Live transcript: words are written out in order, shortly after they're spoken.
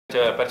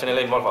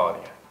பிரச்சனையில இன்வால்வ்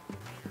ஆகாதீங்க.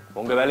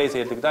 உங்க வேலையை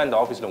செய்யறதுக்கு தான் இந்த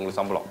ஆபீஸ்ல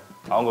உங்களுக்கு சம்பளம்.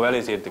 அவங்க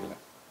வேலையை செய்யறதுக்கு இல்லை.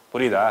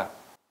 புரியுதா?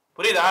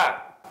 புரியுதா?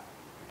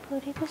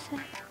 புரியுது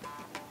சார்.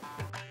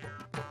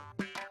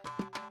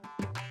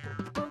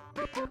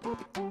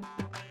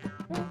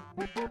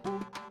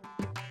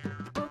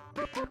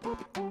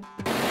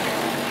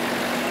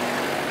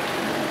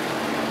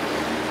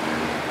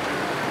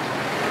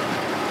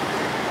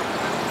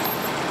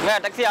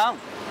 டாக்ஸியா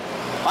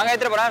வாங்க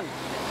எடுத்துட்டு போறேன்.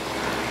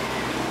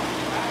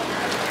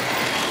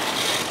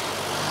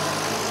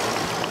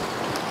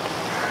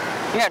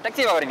 நீங்க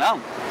டாக்ஸி வரீங்களா?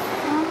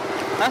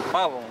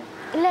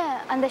 இல்ல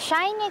அந்த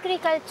ஷைன்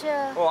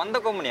அக்ரிகல்ச்சர். ஓ அந்த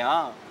கம்பெனியா?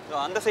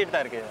 அந்த சைடு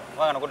தான் இருக்கு.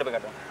 வாங்க நான் கூட்டி போய்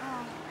காட்டுறேன்.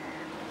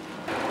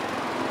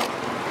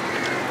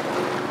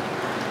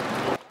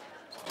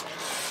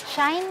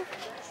 ஷைன்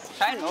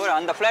ஷைன் ஓ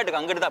அந்த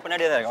ஃபிளாட்டுக்கு அங்கிட்டு தான்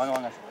பின்னாடியே தான் இருக்கு. வாங்க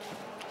வாங்க.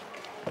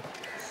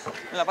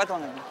 இல்ல பார்த்து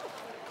வாங்க.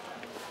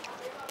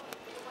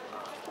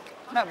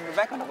 நான்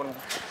பேக் பண்ண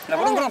கொடுங்க. இல்ல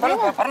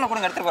கொடுங்க பரல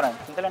கொடுங்க எடுத்து போறேன்.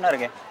 இதெல்லாம் என்ன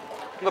இருக்கு?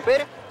 உங்க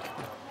பேரு?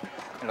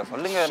 இல்ல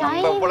சொல்லுங்க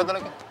நம்ம போல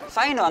தான.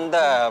 ஷைன் அந்த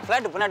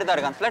ஃபிளாட் பின்னாடி தான்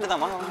இருக்கு. அந்த ஃபிளாட்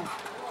தான். வாங்க வாங்க.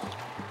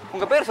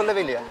 உங்க பேர்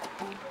சொல்லவே இல்லையா?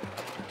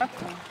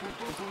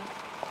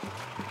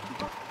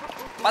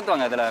 பார்த்து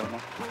வாங்க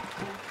இதெல்லாம்.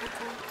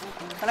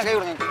 என்ன கை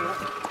கொடுங்க.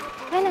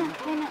 வேணா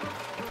வேணா.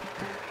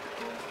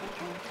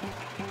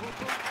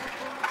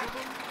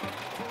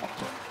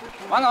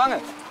 வாங்க வாங்க.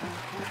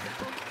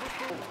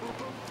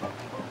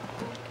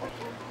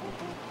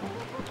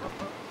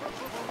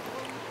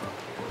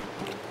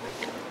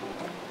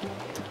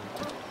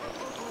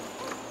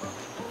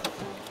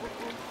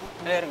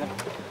 ஏறுங்க.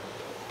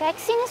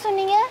 டாக்ஸின்னு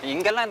சொன்னீங்க?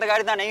 இங்கெல்லாம் இந்த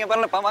காடி தான். நீங்க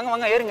பரல வாங்க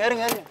வாங்க ஏறுங்க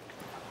ஏறுங்க ஏறுங்க.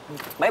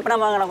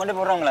 பயப்படாம வாங்க நான் கொண்டு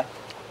போறேன் உங்களை.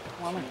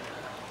 வாங்க.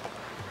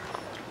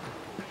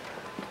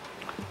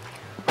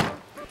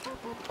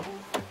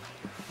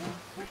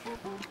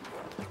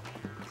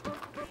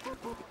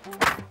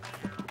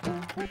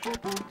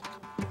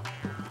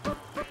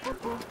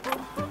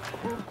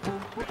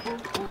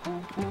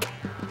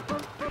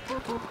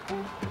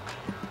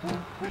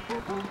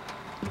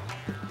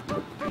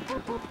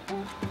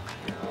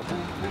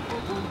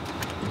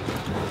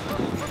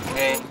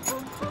 Hey.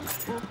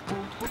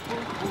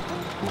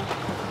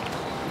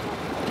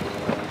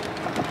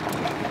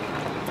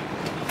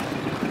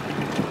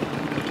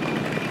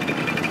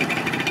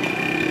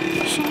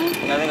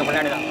 Enggak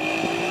pernah ada.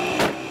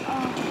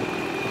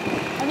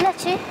 Ada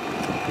sih.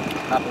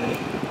 Apa ini?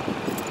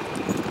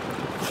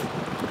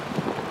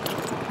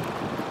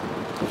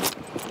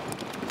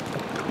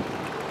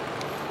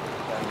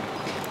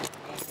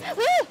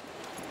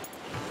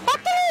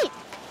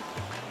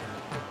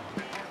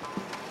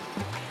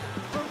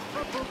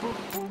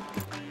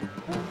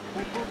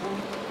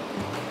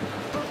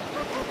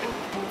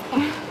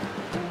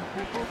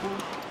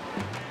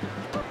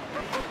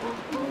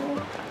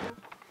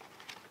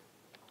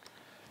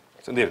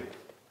 Senthil,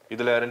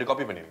 இதில் 2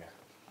 காப்பி பண்ணிடுங்க.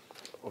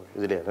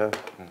 இதுலையா?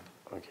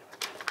 ஓகே.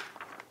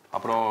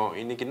 அப்புறம்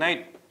இன்னைக்கு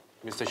நைட்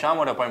மிஸ்டர்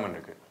ஷாமோட அப்பாயின்மெண்ட்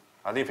இருக்கு.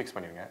 அதையும் ஃபிக்ஸ்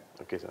பண்ணிடுங்க.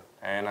 Okay sir.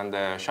 அண்ட் அந்த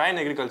ஷைன்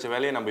அக்ரிகல்ச்சர்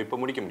வேலையை நம்ம இப்போ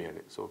முடிக்க முடியாது.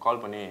 ஸோ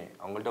கால் பண்ணி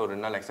அவங்கள்ட்ட ஒரு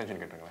 2 நாள் எக்ஸ்டென்ஷன்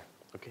கேட்டுருங்களேன்.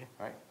 ஓகே.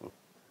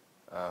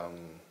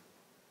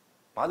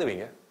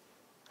 மாதவிங்க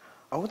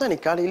அவங்க தான் நீ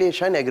காலையிலேயே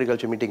ஷைன்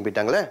அக்ரிகல்ச்சர் மீட்டிங்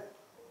போயிட்டாங்களே.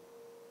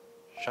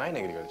 ஷைன்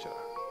அக்ரிகல்ச்சரா?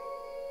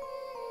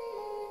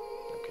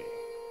 ஓகே.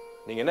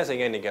 நீங்கள் என்ன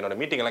செய்யுங்க, இன்னைக்கு என்னோட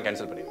மீட்டிங் எல்லாம்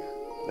கேன்சல் பண்ணிடுங்க.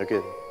 ஓகே.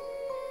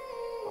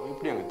 அவன்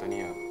எப்படி அங்கே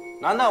தனியா?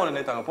 நான் தான் அவளை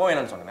நேற்று அங்கே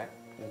போவேன்னு சொன்னேன்.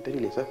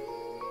 தெரியலையே sir.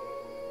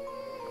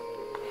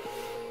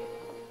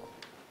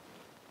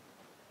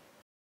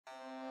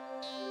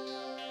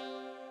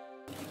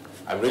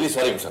 I'm really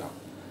sorry mister.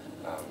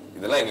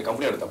 இதெல்லாம் எங்கள்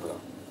கம்பெனியோட தப்பு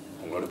தான்.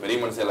 உங்களோட பெரிய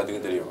மனசு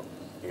எல்லாத்துக்கும் தெரியும்.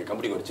 எங்கள்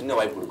கம்பெனிக்கு ஒரு சின்ன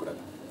வாய்ப்பு கொடுக்கூடாது.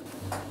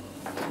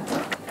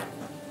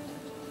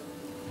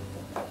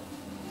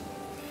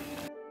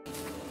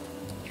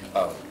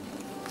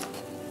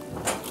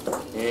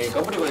 என்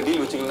கம்பெனிக்கு ஒரு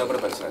டீல் வச்சுக்கலாம் கூட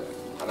பிரச்சனை இல்லை.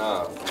 ஆனால்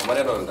இந்த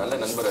மாதிரியான ஒரு நல்ல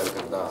நண்பராக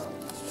இருக்கிறது தான்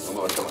ரொம்ப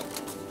வருத்தமாக இருக்கு.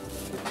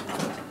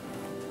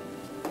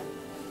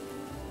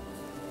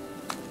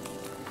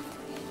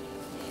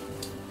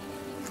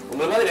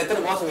 உங்களை மாதிரி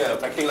எத்தனை மாசங்க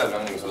ப்ராக்டிக்கலாக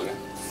இருக்காங்க நீங்கள்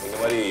சொல்லுங்கள். இந்த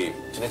மாதிரி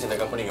சின்ன சின்ன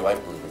கம்பெனிக்கு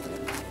வாய்ப்பு கொடுக்குறது.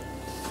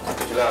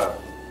 ஆக்சுவலாக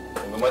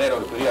இந்த மாதிரியான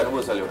ஒரு பெரிய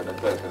அனுபவசாலியோட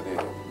நட்பாக இருக்கிறது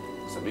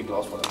it's a big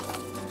loss for them.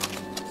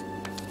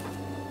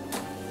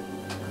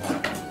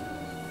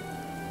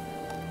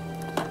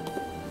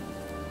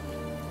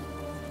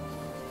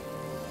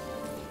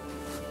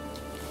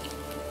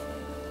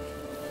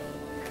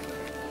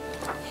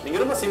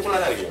 நீங்க ரொம்ப சிம்பிளா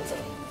தான் இருக்கீங்க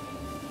சார்.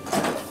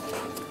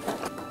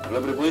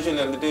 இவ்வளவு பெரிய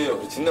பொசிஷன்ல இருந்துட்டு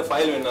ஒரு சின்ன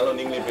ஃபைல் வேணாலும்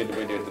நீங்களே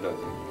போயிட்டு எடுத்துட்டு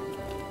வந்து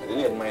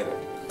really admire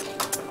that.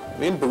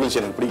 மெயின் புகழ்ச்சி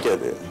எனக்கு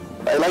பிடிக்காது.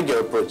 I like your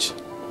approach.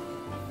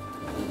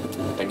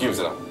 Thank you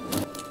sir.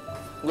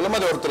 உங்களை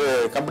மாதிரி ஒருத்தர்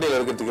கம்பெனியில்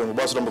இருக்கிறதுக்கு உங்கள்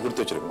பாஸ் ரொம்ப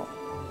கொடுத்து வச்சிருக்கணும்.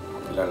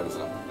 இல்லை இல்லை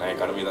சார், நான்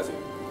என் கடமையை தான்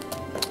செய்வேன்.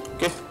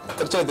 ஓகே,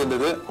 பிரச்சனை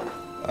தெரிந்தது.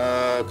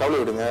 கவலை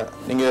விடுங்க.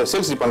 நீங்கள்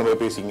sales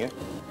department பேசிங்க.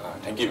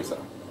 Thank you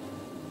sir.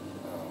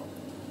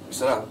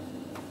 Sir,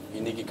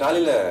 இன்னைக்கு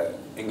காலையில்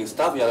எங்கள்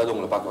ஸ்டாஃப் யாராவது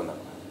உங்களை பார்க்க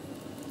வந்தாங்க?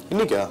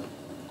 இன்னைக்கா?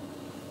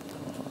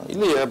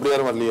 இல்லையே, அப்படி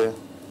யாரும் வரலையே.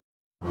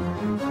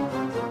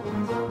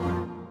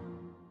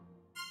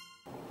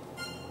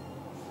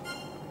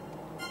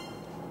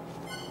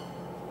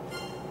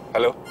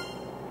 ஹலோ,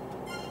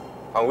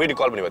 அவங்க வீட்டுக்கு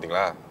கால் பண்ணி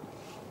பார்த்தீங்களா?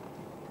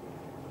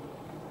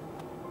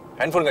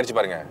 ஹேண்ட்ஃபோன் அடிச்சு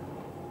பாருங்க.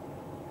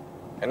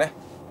 என்ன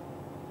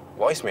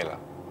வாய்ஸ் மெயிலா?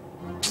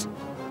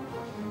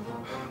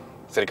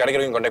 சரி,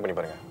 கிடைக்கிறவங்க கான்டாக்ட் பண்ணி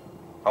பாருங்க.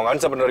 அவங்க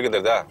ஆன்சர் பண்ண வரைக்கும்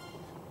தெரியுதா?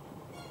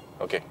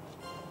 ஓகே.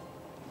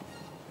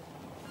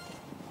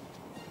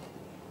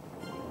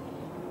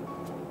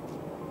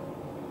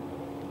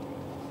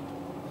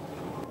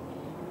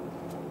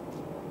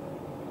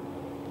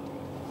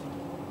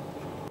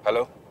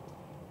 ஹலோ,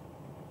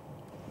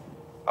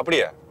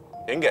 அப்படியா?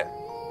 எங்க?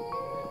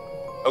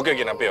 ஓகே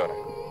ஓகே, நான் போய் வரேன்.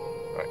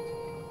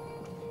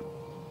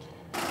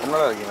 ரொம்ப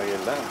நாளாக இருக்கீங்களா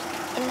கையில்?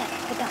 இல்லை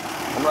இப்போதான்.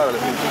 ரொம்ப நாள்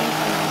வேலை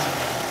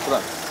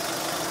சொல்லுங்க.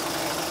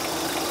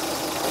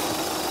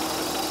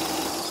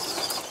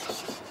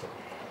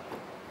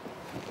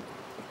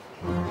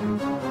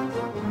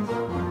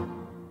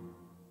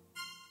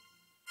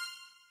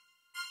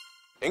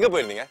 எங்க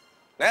போயிருந்தீங்க?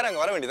 நேரம்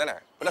அங்க வர வேண்டியதானே?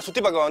 இப்ப சுத்தி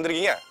பார்க்க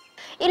வந்திருக்கீங்க?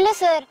 இல்லை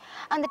சார்,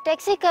 அந்த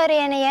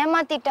டாக்ஸிக்காரர் என்னை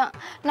ஏமாத்திட்டான்.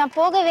 நான்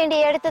போக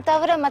வேண்டிய இடத்த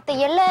தவிர மற்ற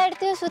எல்லா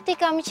இடத்தையும் சுற்றி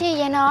காமிச்சு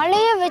என்னை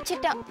அலைய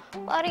வச்சுட்டான்.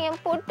 பாரு,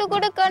 என் பொட்டு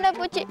கூட காண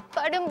போச்சு.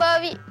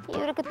 கடும்பாவி.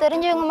 இவருக்கு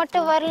தெரிஞ்சவங்க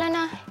மட்டும்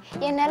வரலன்னா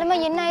என் நிலைமை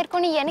என்ன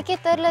ஆயிருக்கும்னு எனக்கே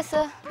தெரில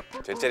சார்.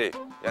 சரி சரி,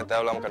 ஏன்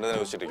தேவையில்லாம கண்டதை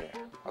யோசிச்சுட்டு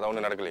இருக்கீங்க? அதான்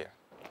ஒன்றும் நடக்கலையா?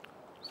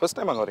 ஃபர்ஸ்ட்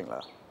டைம் அங்கே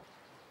வரீங்களா?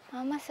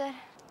 ஆமாம் சார்.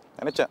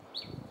 நினச்சேன்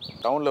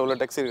டவுனில் உள்ள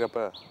டாக்ஸி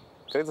இருக்கப்ப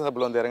கிரேத்தா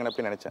சாப்பில் வந்து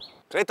இறங்கினப்ப நினச்சேன்.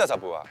 கிரேத்தா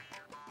சாப்புவா?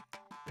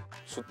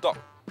 சுத்தம்.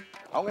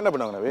 அவங்க என்ன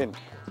பண்ணுவாங்க நவீன்?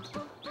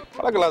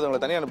 பழக்கம் இல்லாதவங்களை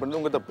தனியாக அனுப்புறது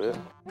உங்கள் தப்பு.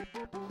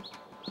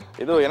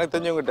 ஏதோ எனக்கு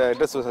தெரிஞ்சவங்ககிட்ட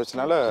அட்ரஸ்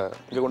வச்சனால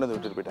இங்கே கொண்டு வந்து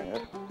விட்டுட்டு போயிட்டாங்க.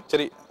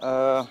 சரி,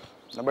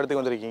 நம்ம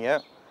இடத்துக்கு வந்திருக்கீங்க.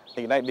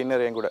 இன்னைக்கு நைட்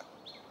டின்னர் என் கூட.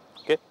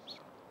 ஓகே,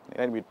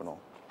 நைட் மீட்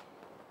பண்ணுவோம்.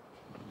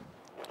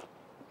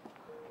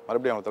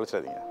 மறுபடியும் அவங்களை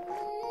தொலைச்சிடாதீங்க.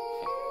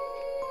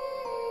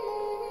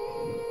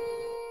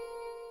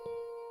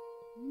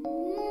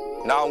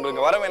 நான்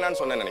உங்களுக்கு வர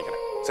வேணான்னு சொன்னேன்னு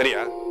நினைக்கிறேன். சரியா?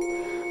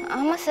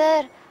 ஆமாம்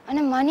சார்,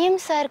 ஆனால்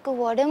மணியம் சாருக்கு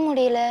உடம்பு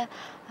முடியல,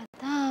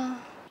 அதான்.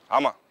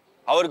 ஆமா,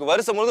 அவருக்கு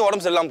வருஷம் முழுதும்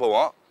உடம்பு சரியில்லாம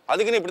போவோம்.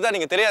 அதுக்குன்னு இப்படிதான்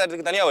நீங்க தெரியாத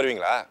இடத்துக்கு தனியா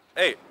வருவீங்களா?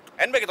 ஏய்,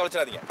 ஹேண்ட்பேக்கை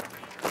தொலைச்சிடாதீங்க.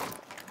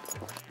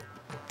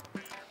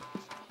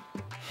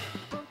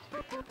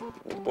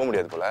 போக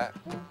முடியாது போல.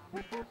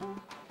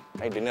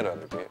 நைட் டின்னர்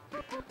வந்துருக்கு.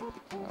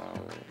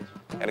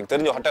 எனக்கு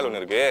தெரிஞ்ச ஹோட்டல்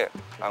ஒன்று இருக்கு.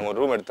 நாங்கள் ஒரு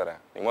ரூம் எடுத்து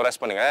தரேன். நீங்கள்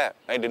ரெஸ்ட் பண்ணுங்க.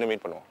 நைட் டின்னர்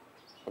மீட் பண்ணுவோம்.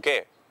 ஓகே,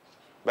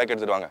 பேக்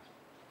எடுத்துட்டு வாங்க.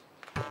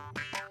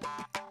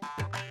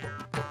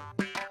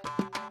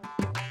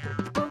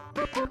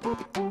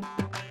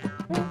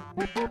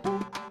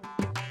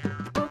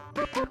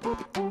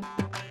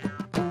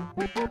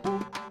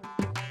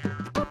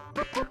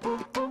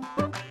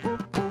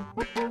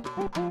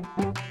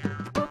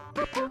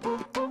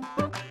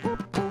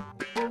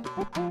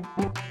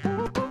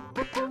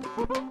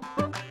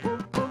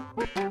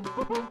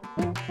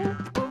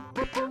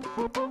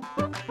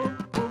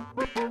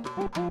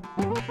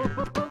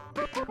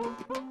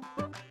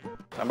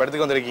 நம்ம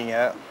இடத்துக்கு வந்திருக்கீங்க.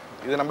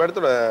 இது நம்ம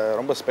இடத்தோட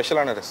ரொம்ப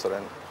ஸ்பெஷலான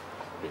ரெஸ்டாரண்ட்.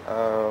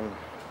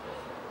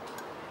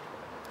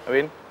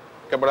 நவீன்,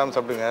 கப்படாமல்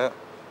சாப்பிடுங்க.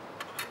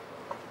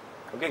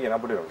 ஓகே ஓகே,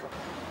 நான் போட்டு வரேன்.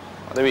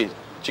 அதவி,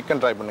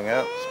 சிக்கன் ட்ரை பண்ணுங்க.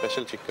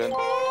 Special chicken.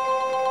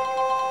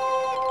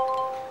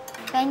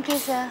 Thank you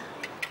sir.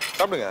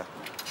 சாப்பிடுங்க,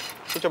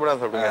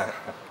 கூச்சப்படாமல் சாப்பிடுங்க.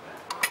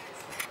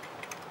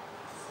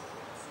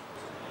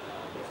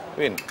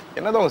 நவீன்,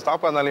 என்னதான் அவங்க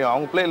ஸ்டாப்பாக இருந்தாலும்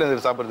அவங்க பிளேயில்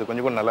இருந்து சாப்பிட்றது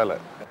கொஞ்சம் கூட நல்லா இல்லை.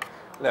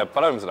 இல்லை,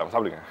 பரவாயில்ல சார்,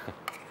 சாப்பிடுங்க.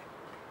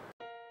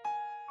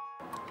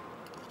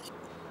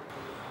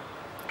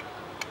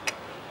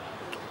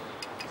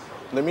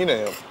 இந்த மீன்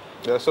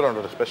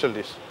ரெஸ்டாரண்டோட ஸ்பெஷல்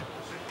டிஷ்.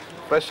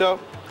 ஃப்ரெஷ்ஷாக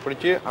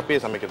பிடிச்சி அப்பயே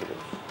சமைக்கிறதுக்கு.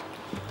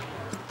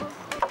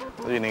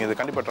 அது நீங்கள் இது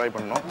கண்டிப்பாக ட்ரை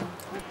பண்ணணும்.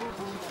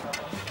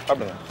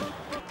 சாப்பிடுங்க.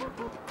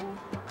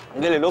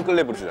 இங்கே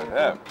லோக்கல்லே பிடிச்சிருக்காங்க.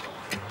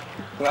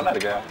 நல்லா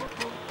இருக்கு.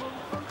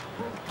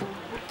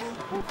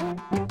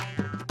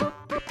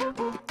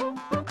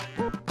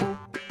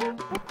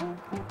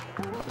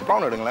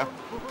 ப்ரான் எடுங்களேன்.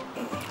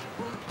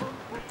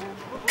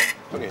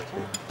 ஓகே,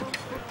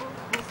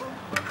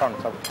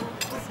 ப்ரான் சாப்பிடு.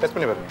 டெஸ்ட்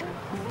பண்ணி பாருங்க.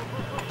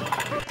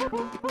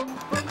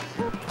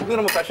 இது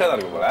ரொம்ப ஃப்ரெஷ்ஷாக தான்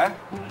இருக்கும் போல.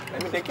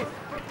 let me take it.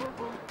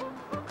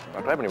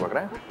 நான் ட்ரை பண்ணி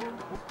பார்க்குறேன்.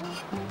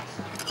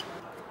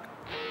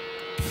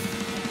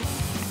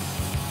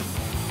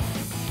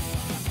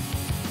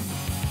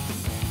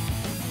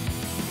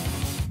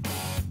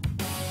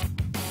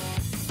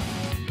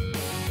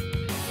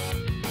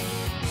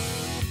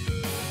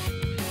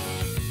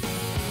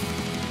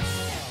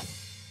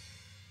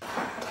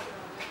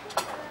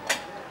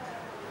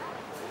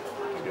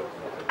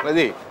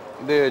 ரதி,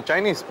 இது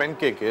சைனீஸ் பென்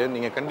கேக்கு.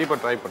 நீங்கள் கண்டிப்பாக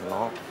ட்ரை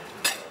பண்ணணும்.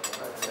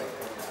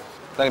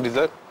 தேங்க் யூ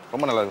சார்,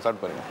 ரொம்ப நல்லா இருக்கு.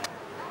 சாப்பிட்டு பாருங்க.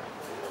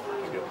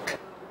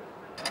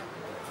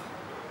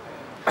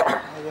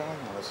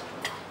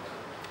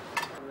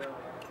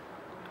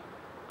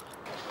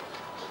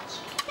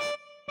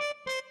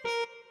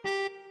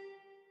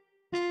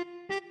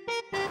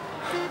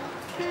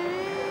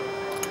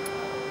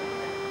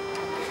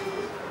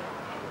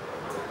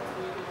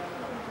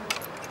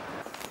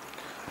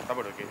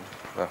 சாப்பாடு ஓகே?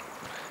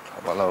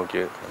 அப்பெல்லாம்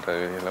ஓகே.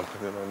 எல்லாம்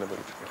என்ன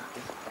பண்ணிட்டு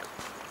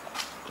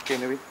okay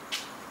Navi.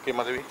 Okay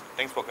Madhavi,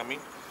 thanks for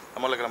coming.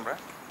 நம்மள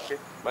கிளம்புறேன். Okay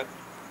bye.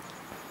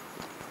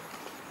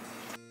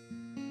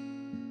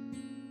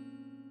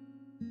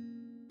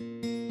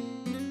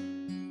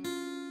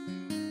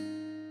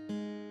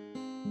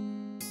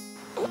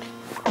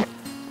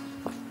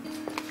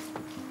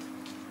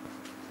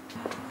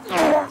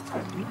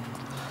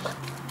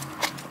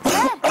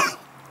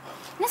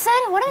 என்ன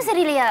சார் உடம்பு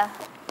சரியில்லையா?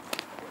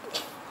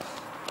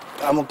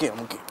 ஓகே.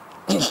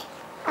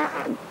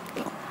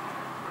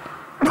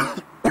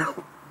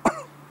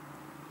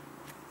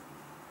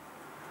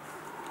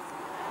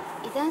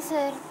 இதான்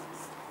சார்,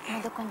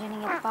 அதை கொஞ்சம்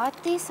நீங்க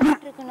பார்த்தே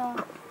சாப்பிட்டுருக்கணும்.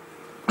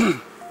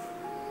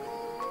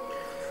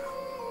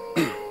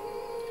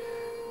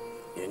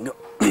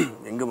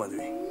 எங்க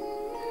மாதவி,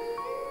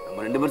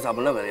 நம்ம 2 பேரும்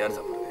சாப்பிடலாம், வேற யாரும்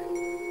சாப்பிடுறது?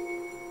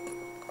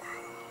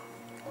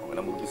 அவங்க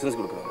நமக்கு பிசினஸ்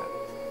கொடுக்குறாங்க.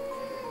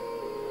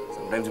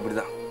 சம்டைம்ஸ்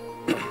இப்படிதான்,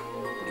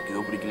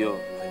 பிடிக்குதோ பிடிக்கலையோ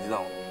செஞ்சுதான்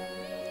ஆகும்.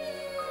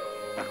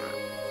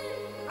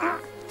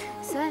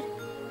 Sir,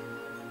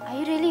 are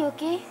you really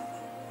okay?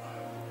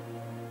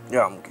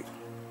 Yeah okay.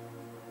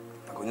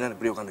 நான் கொஞ்ச நேரம்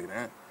இப்படி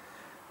உட்காந்துக்கிறேன்,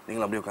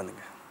 நீங்களும் அப்படியே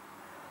உட்காந்துங்க.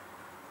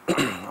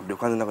 அப்படி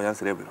உட்காந்துருந்தா கொஞ்சம்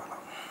சரியா போயிடுவாங்க.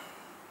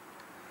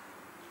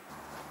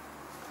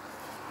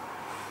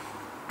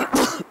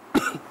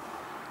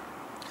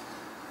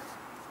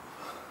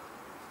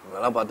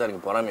 இதெல்லாம் பார்த்தா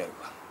எனக்கு பொறாமையா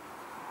இருக்கலாம்.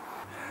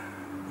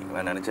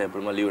 நீங்களாம் நினைச்சா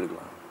எப்படிமா லீவ்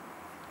எடுக்கலாம்?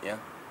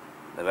 ஏன்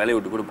இந்த வேலையை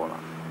விட்டு கூட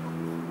போகலாம்.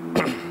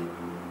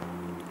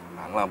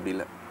 நாங்களாம் அப்படி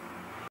இல்லை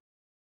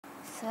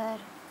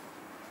சார்.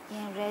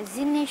 என்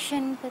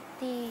ரெசிக்னேஷன்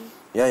பற்றி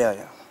யா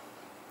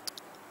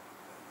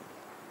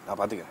நான்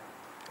பார்த்துக்கிறேன்.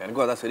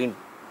 எனக்கும் அதான்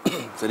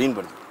சரின்னு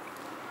படுது.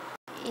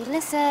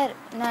 இல்லை சார்,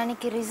 நான்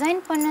இன்னைக்கு ரிசைன்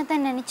பண்ண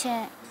தான்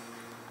நினச்சேன்.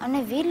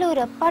 ஆனால் வீட்டில்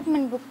ஒரு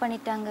அப்பார்ட்மெண்ட் புக்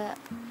பண்ணிட்டாங்க.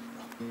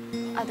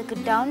 அதுக்கு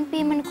டவுன்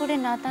பேமெண்ட் கூட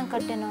நான் தான்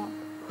கட்டணும்.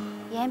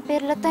 என்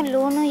பேரில் தான்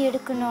லோனும்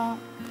எடுக்கணும்.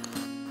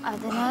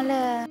 அதனால்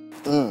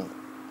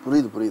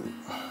புரியுது.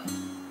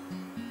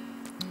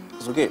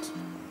 It's okay,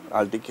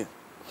 I'll take care.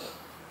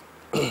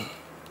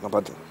 நான்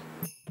பார்த்துக்கிறேன்.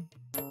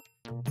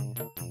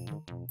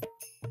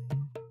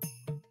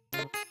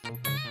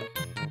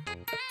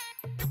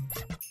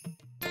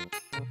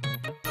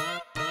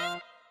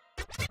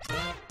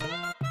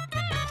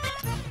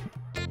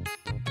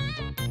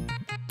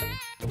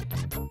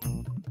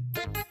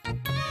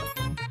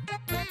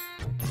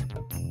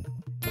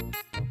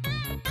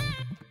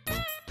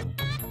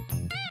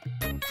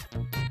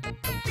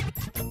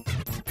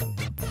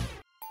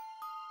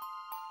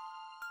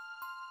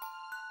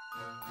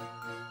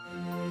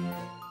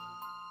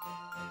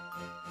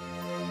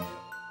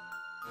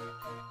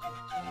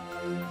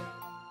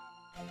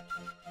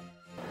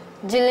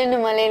 ஜில்லுன்னு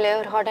மலையில்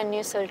ஒரு ஹாட்டான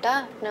நியூஸ் சொல்லிட்டா,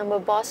 நம்ம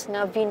பாஸ்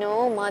நவீனோ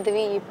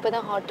மாதவி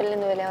இப்போதான்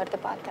ஹோட்டல்லேருந்து விளையாடுறத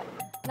பார்த்தேன்.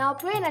 நான்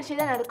அப்பவே நினச்சி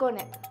தான்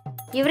நடக்கணும்.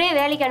 இவரே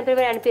வேலைக்கு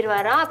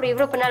அனுப்பிடுவாராம், அப்புறம்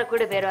இவ்வளோ பின்னால்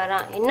கூட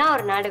போயிடுவாராம். என்ன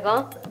ஒரு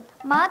நாடகம்!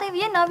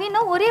 மாதவியை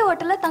நவீனும் ஒரே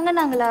ஹோட்டலில்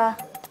தங்கினாங்களா?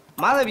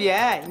 மாதவியை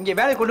இங்கே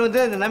வேலை கொண்டு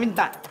வந்து இந்த நவீன்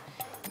தான்.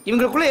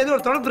 இவங்களுக்குள்ள ஏதோ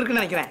ஒரு தொடர்பு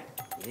இருக்குன்னு நினைக்கிறேன்.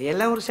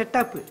 இதெல்லாம் ஒரு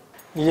செட்டப்பு.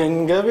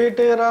 எங்க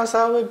வீட்டு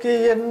ராசாவுக்கு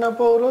என்ன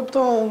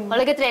பொருத்தம்?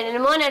 உலகத்துல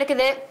என்னென்னமோ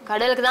நடக்குது,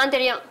 கடவுளுக்கு தான்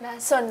தெரியும்.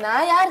 நான் சொன்னா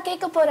யார்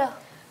கேட்க போறா?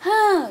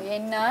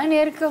 என்ன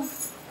இருக்கும்?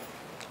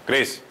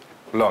 கிரேஸ்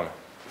உள்ள வாங்க.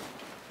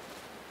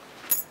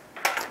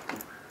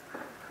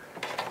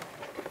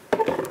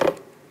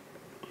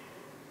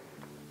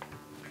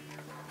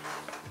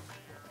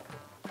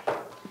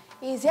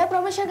 ஈஸியா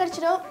ப்ரொமோஷன்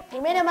கிடைச்சிடும்.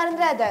 இனிமே நான்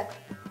மறந்துடாத.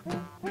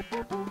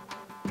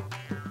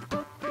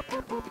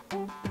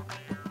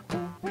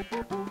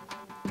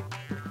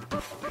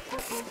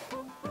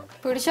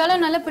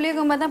 பிடிச்சாலும் நல்ல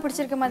புளியகும்பா தான்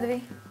பிடிச்சிருக்க மாதவி.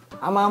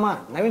 ஆமா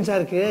நவீன்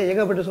சாருக்கு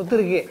ஏகப்பட்ட சொத்து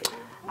இருக்கு.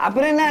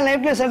 அப்புறம் என்ன,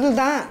 லைஃப்ல செட்டில்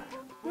தான்.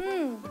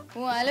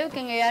 உன் அளவுக்கு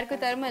எங்க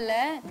யாருக்கும் தரமா இல்ல.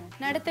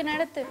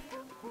 நடத்து.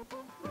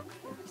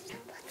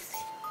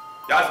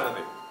 யார்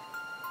சொன்னது?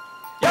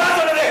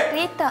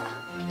 ரீதா,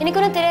 எனக்கு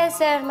ஒன்றும் தெரியாது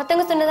சார்.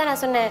 மற்றவங்க சொன்னதான்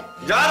நான் சொன்னேன்.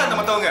 யார் அந்த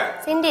மத்தவங்க?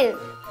 செந்தில்.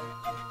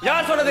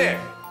 யார் சொன்னது?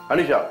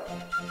 அனிஷா.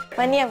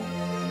 மன்யம்.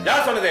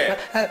 யார் சொன்னது?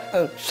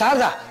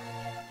 சாரதா.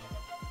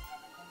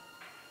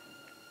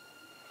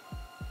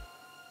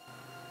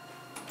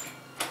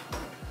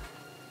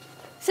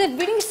 சார்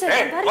விடுங்க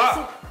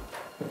சார்.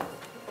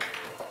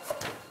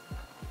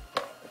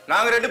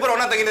 நாங்க 2 பேரும்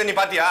ஒண்ணா தங்கிட்டு நீ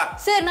பாத்தியா?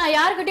 சார் நான்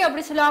யார்கிட்டயும்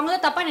அப்படி சொல்ல, அவங்க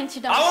தான் தப்பா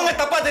நினைச்சிட்டாங்க. அவங்க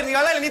தப்பா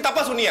தெரிஞ்சாங்களா இல்ல நீ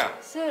தப்பா சொன்னியா?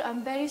 Sir I'm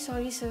very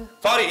sorry sir.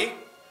 Sorry?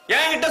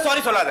 என்கிட்ட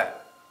சாரி சொல்லாத.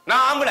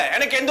 நான் ஆம்பளை,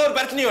 எனக்கு எந்த ஒரு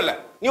பிரச்சனையும் இல்ல.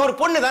 நீ ஒரு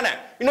பொண்ணு தானே.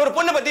 இன்னொரு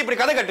பொண்ணை பத்தி இப்படி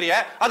கதை கட்டுறிய,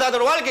 அது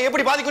அதோட வாழ்க்கை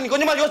எப்படி பாதிக்கும் நீ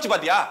கொஞ்சமா யோசிச்சு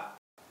பாத்தியா?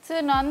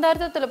 சார் நான் அந்த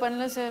அர்த்தத்துல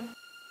பண்ணல சார்.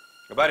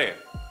 பாரு,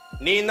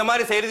 நீ இந்த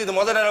மாதிரி செய்யறது இது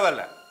முதல் தடவை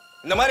இல்ல.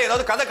 இந்த மாதிரி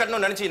ஏதாவது கதை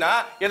கட்டணும்னு நினைச்சீனா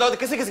ஏதாவது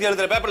கிசு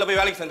எழுதுற பேப்பர்ல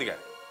போய் வேலைக்கு சேர்ந்துக்க.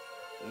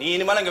 நீ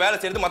இனிமேல் அங்க வேலை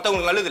செய்யறது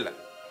மத்தவங்களுக்கு நல்லது இல்ல.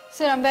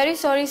 Sir I'm very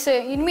sorry sir.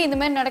 இனிமே இந்த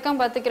மாதிரி நடக்காம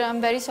பாத்துக்கிறேன்.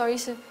 I'm very sorry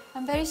sir.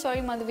 I'm very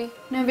sorry Madhavi.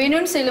 நான்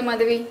வேணும்னு செய்யல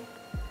மாதவி.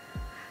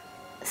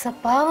 சார்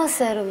பாவம்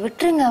சார்,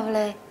 விட்டுருங்க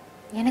அவளை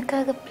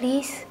எனக்காக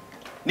ப்ளீஸ்.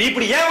 நீ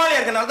இப்படி ஏமாளியா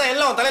இருக்கனால தான்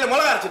எல்லாம் தலையில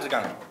மிளகா அரைச்சிட்டு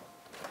இருக்காங்க.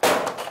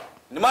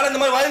 இந்த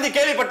மாதிரி வதந்தி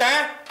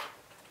கேள்விப்பட்டேன்.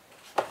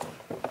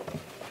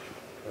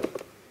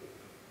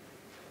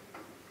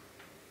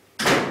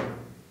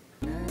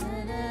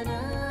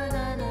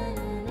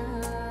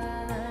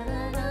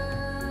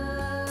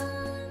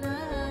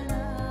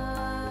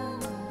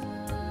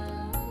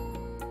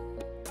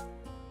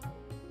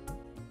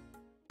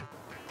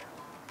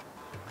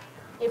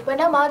 இப்போ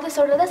என்ன மாது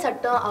சொல்றதா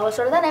சட்டம், அவர்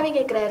சொல்றதா நவீன்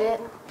கேட்குறாரு.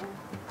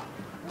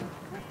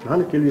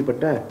 நானும்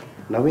கேள்விப்பட்டேன்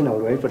நவீன்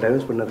அவர் ஒய்ஃபை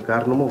டைவர்ஸ் பண்ணது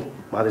காரணமும்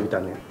மாதவி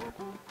தானே.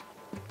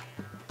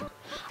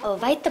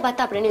 அவள் வயிற்ற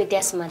பார்த்தா அப்படின்னு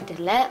வித்தியாசமா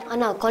தெரியல,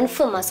 ஆனால்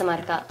கன்ஃபார்ம் மாசமா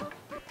இருக்கா.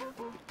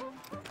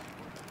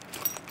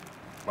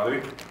 Madhavi,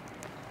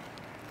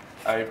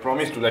 I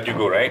promise to let you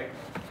go, right?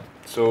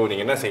 So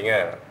நீங்கள் என்ன செய்யுங்க,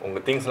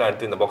 உங்கள் திங்ஸ்லாம்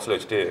எடுத்து இந்த பாக்ஸில்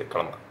வச்சுட்டு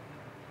கிளம்புங்க.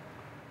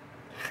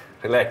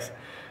 ரிலாக்ஸ்.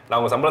 நான்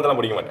உங்கள்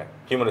சம்பளத்தெல்லாம் பிடிக்க மாட்டேன்.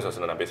 ஹியூமன்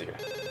ரிசோர்ஸில் நான்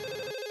பேசிக்கிறேன்.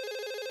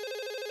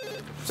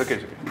 Okay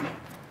okay.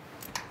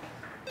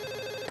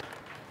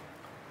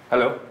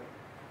 Hello,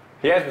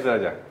 ace mister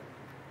ராஜா.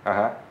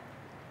 ஆஹா,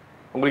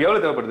 உங்களுக்கு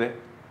எவ்வளோ தேவைப்படுது?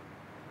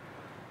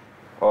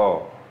 ஓ,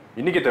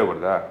 இன்றைக்கே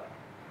தேவைப்படுதா?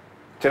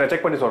 சரி, நான்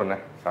செக் பண்ணி சொல்கிறேண்ணே.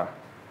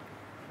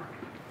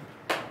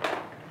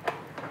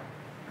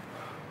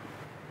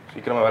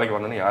 சீக்கிரமாக வேலைக்கு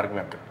வந்தோன்னு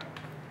யாருக்குமே அப்போ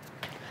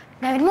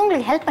நான் வேணுமா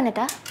உங்களுக்கு ஹெல்ப்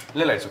பண்ணட்டா?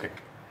 இல்லை இட்ஸ் ஓகே.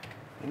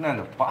 என்ன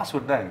அந்த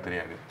பாஸ்வேர்ட் தான் எனக்கு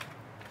தெரியாது.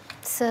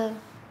 Sir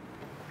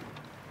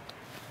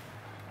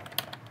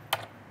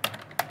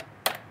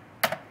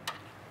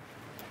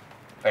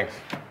thanks.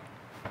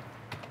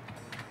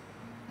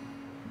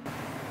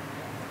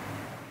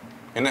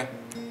 என்ன?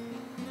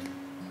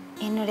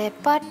 என்னோட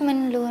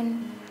அப்பார்ட்மெண்ட் லோன்.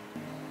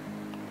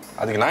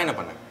 அதுக்கு நான் என்ன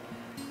பண்ணேன்?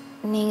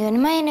 நீங்கள்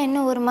வேணுமா என்ன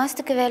இன்னும் 1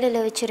 மாதத்துக்கு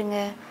வேலையில் வச்சுருங்க.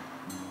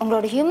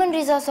 உங்களோட ஹியூமன்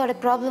ரிசோர்ஸோட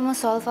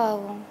ப்ராப்ளமும் சால்வ்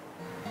ஆகும்.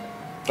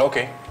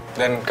 ஓகே,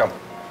 தென் கம்.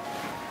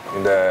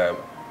 இந்த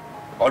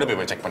ஆர்டர்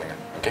பேப்பர் செக் பண்ணுங்க.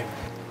 ஓகே,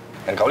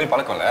 எனக்கு அவ்வளோ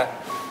பழக்கம் இல்லை.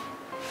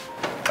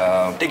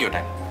 Take your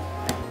time.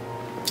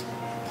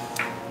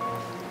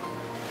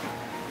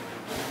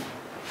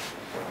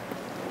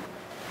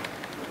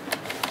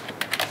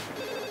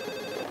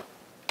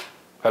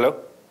 Hello.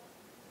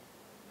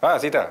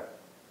 Sita,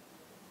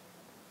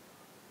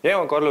 ஏன்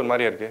உன் குரல் ஒரு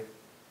மாதிரியா இருக்கு?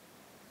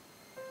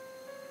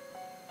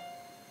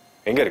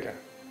 எங்கே இருக்க?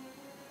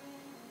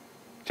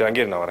 சரி,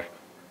 அங்கே நான் வரேன்.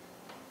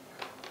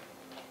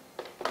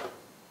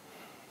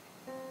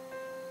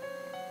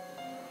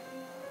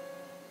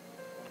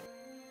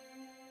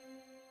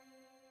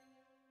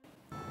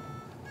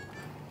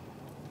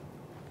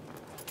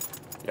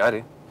 யாரு?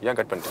 ஏன்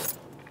கட் பண்ணிட்டேன்?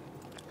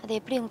 அது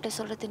எப்படி உங்கள்கிட்ட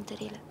சொல்கிறதுன்னு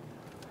தெரியல.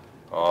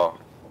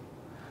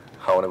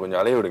 அவனை கொஞ்சம்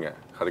அலைய விடுங்க,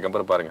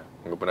 அதுக்கப்புறம் பாருங்க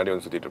உங்க பின்னாடி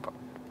வந்து சுத்திட்டு இருப்பான்.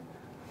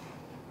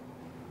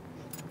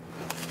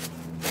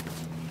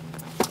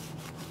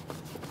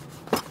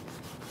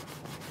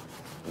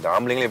 இந்த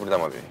ஆம்பளைங்களே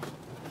இப்படிதான் மாதிரி.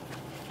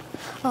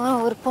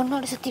 ஒரு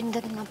பொண்ணோட சுற்றி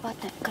இருந்தது நான்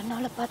பார்த்தேன்,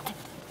 கண்ணால் பார்த்தேன்.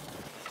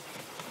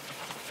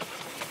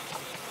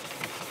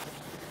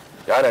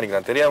 யார் அன்னைக்கு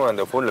நான் தெரியாம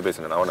அந்த ஃபோனில்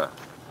பேசினேன் அவனை?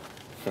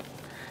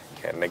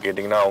 என்ன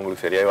கேட்டிங்கன்னா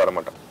அவங்களுக்கு சரியாகவே வர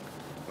மாட்டான்.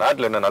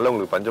 நாட்டில் என்ன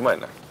நல்லவங்களுக்கு பஞ்சமா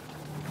என்ன?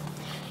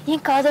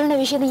 ஏன் காதல்ன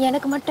விஷயம்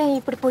எனக்கு மட்டும்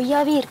இப்படி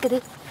பொய்யாவே இருக்குது?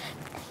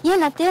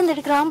 ஏன் நான்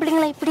தேர்ந்தெடுக்கிற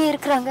ஆம்பளைங்களாம் இப்படியே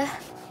இருக்கிறாங்க?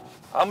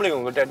 ஆம்பளைங்க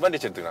உங்கள்கிட்ட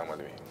அட்வான்டேஜ் எடுத்துக்கிறாங்க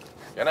மாதவி.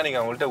 ஏன்னா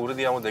நீங்கள் அவங்கள்ட்ட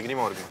உறுதியாகவும்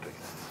தைரியமாக இருக்குன்றீங்க.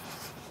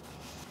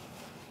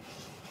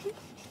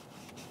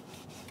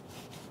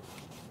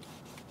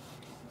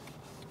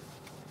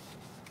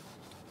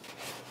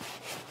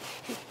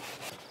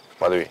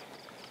 மாதவி,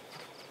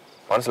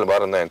 மனசில்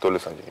பாரம் தான் என்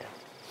தோல் செஞ்சீங்க.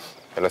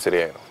 எல்லாம்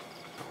சரியாயிடும்.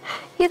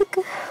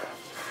 எதுக்கு?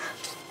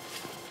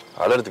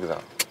 அலறதுக்கு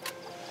தான்.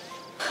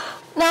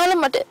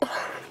 நானும் மாட்டேன்.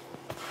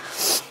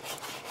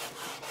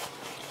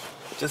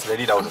 Just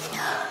ready down.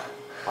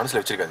 மனசில்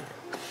வச்சிருக்காதீங்க,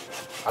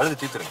 அழுது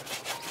தீர்த்துருங்க.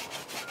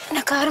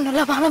 நான்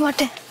காரணம்லாம் வாழ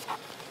மாட்டேன்.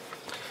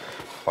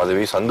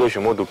 மாதவி,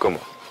 சந்தோஷமோ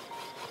துக்கமோ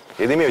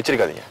எதுவுமே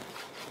வச்சிருக்காதீங்க.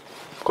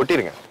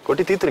 கொட்டிருங்க,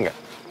 கொட்டி தீர்த்துருங்க.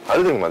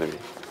 அழுதுங்க மாதவி,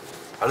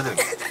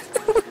 அழுதுங்க.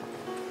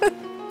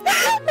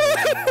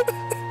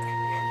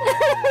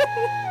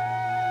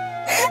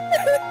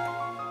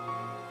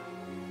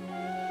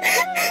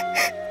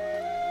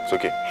 It's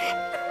okay.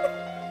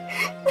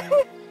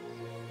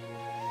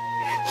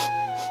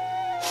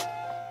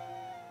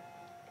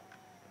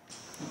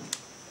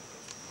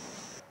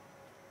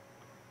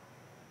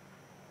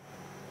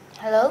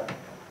 ஹலோ.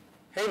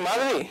 ஹே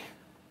மாதவி,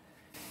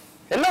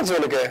 என்னாச்சு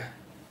உனக்கு?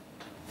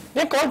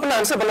 ஏன் கால் பண்ண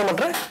ஆன்சர் பண்ண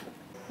மாட்டேன்?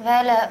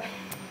 வேலை.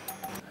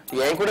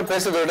 என் கூட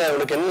பேசுறத விட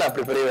உனக்கு என்ன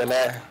அப்படி பெரிய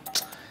வேலை?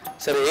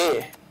 சரி,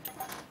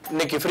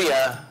 இன்னைக்கு ஃப்ரீயா?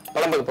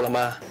 படம் பார்க்க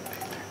போலாமா?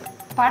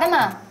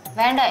 படமா?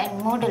 வேண்டாம்,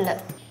 என் மூட் இல்லை.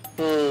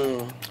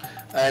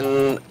 And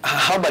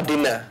how about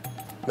dinner?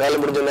 வேலை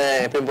முடிஞ்சோடனே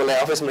எப்பயும் போல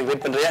ஆஃபீஸ் மணிக்கு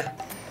வெயிட் பண்றியா?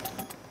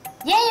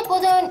 ஏன்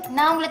இப்போதும்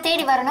நான் உங்களை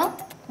தேடி வரணும்?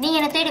 நீங்க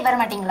என்ன தேடி வர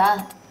மாட்டீங்களா?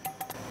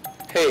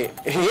 ஹே,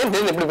 ஏன்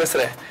திடீர்னு எப்படி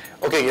பேசுற?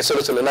 ஓகே,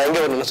 சொல்லு, நான்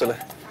எங்க வரணும்னு சொல்லு.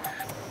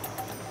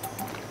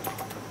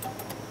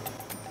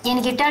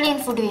 எனக்கு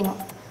இட்டாலியன் ஃபுட் வேணும்.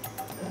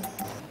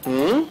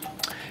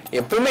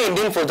 எப்பவுமே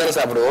இந்தியன் ஃபுட் தானே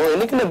சாப்பிடுவோம்.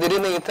 இன்னைக்கு நான்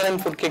திடீர்னு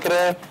இத்தாலியன் ஃபுட்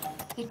கேட்குறேன்.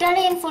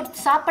 இட்டாலியன் ஃபுட்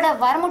சாப்பிட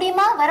வர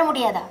முடியுமா, வர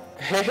முடியாதா?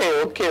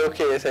 ஓகே,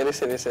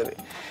 சரி.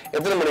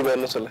 எத்தனை மணிக்கு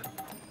வரணும்னு சொல்லு.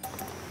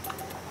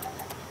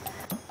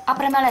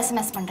 அப்புறமேல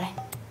எஸ்எம்எஸ் பண்றேன்.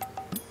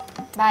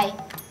 பாய்.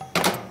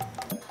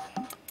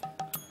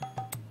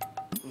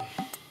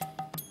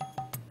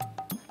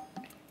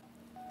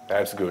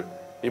 That's good.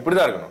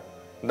 இப்படிதான் இருக்கணும்.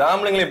 இந்த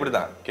ஆம்பளைங்களே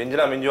இப்படிதான்.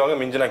 கெஞ்சினா மிஞ்சுவாங்க,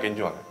 மிஞ்சினா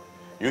கெஞ்சுவாங்க.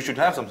 You should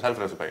have some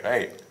self-respect,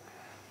 right?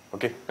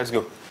 Okay, let's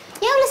go.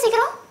 ஏன் இவ்வளவு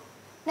சீக்கிரம்?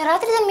 நான்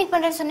ராத்திரி தான் மீட்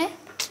பண்றேன்னு சொன்னேன்.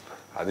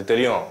 அது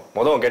தெரியும்.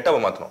 முதல்ல கெட்டவ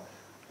மாத்தணும்.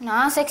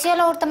 நான்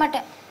செக்ஸியாலாம் ஊத்த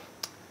மாட்டேன்.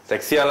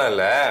 செக்ஸியாலாம்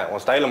இல்ல,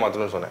 உன் ஸ்டைல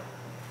மாத்தணும்னு சொன்னேன்.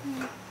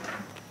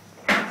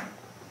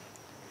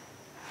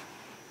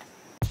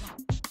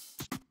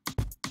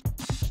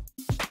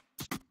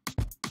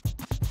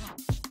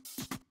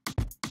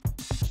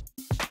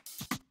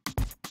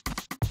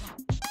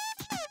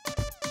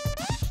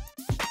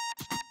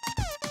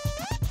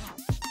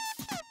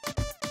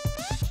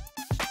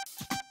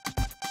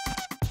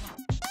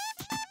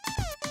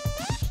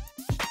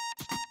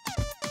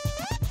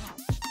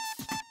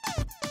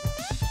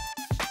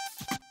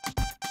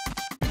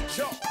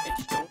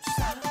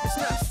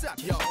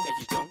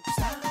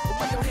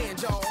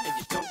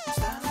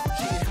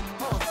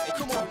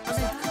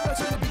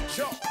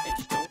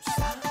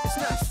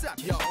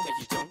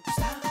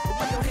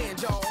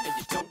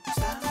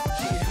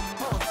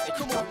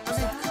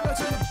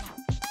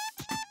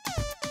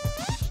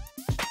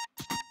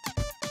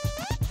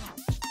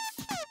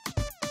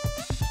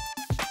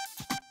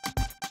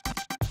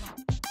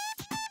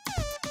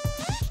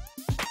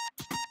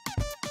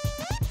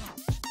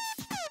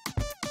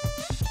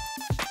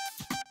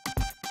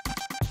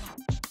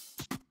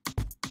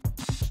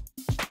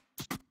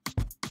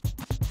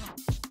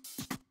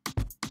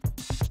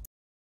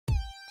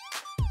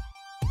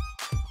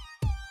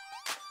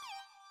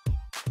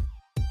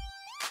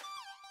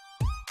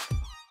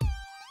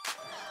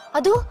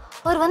 அதோ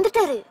அவர்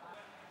வந்துட்டாரு.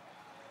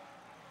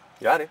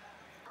 யாரு?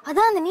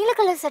 அதான் அந்த நீல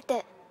கலர் சட்டை.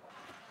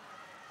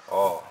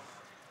 ஓ,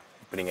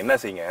 இப்போ நீங்க என்ன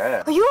செய்யுங்க?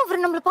 ஐயோ,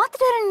 அவர் நம்மள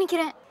பாத்துட்டாருன்னு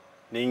நினைக்கிறேன்.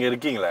 நீங்க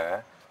இருக்கீங்களா?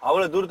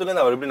 அவ்வளவு தூரத்துல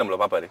இருந்து அவர் எப்படி நம்மள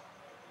பாப்பாரு?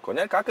 கொஞ்ச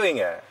நேரம் காக்க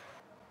வைங்க.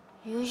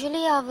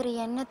 யூசுவலி அவர்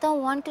என்ன தான்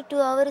 1 to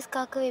 2 hours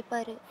காக்க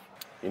வைப்பாரு.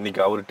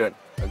 இன்னைக்கு அவர் டர்ன்.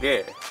 ஓகே.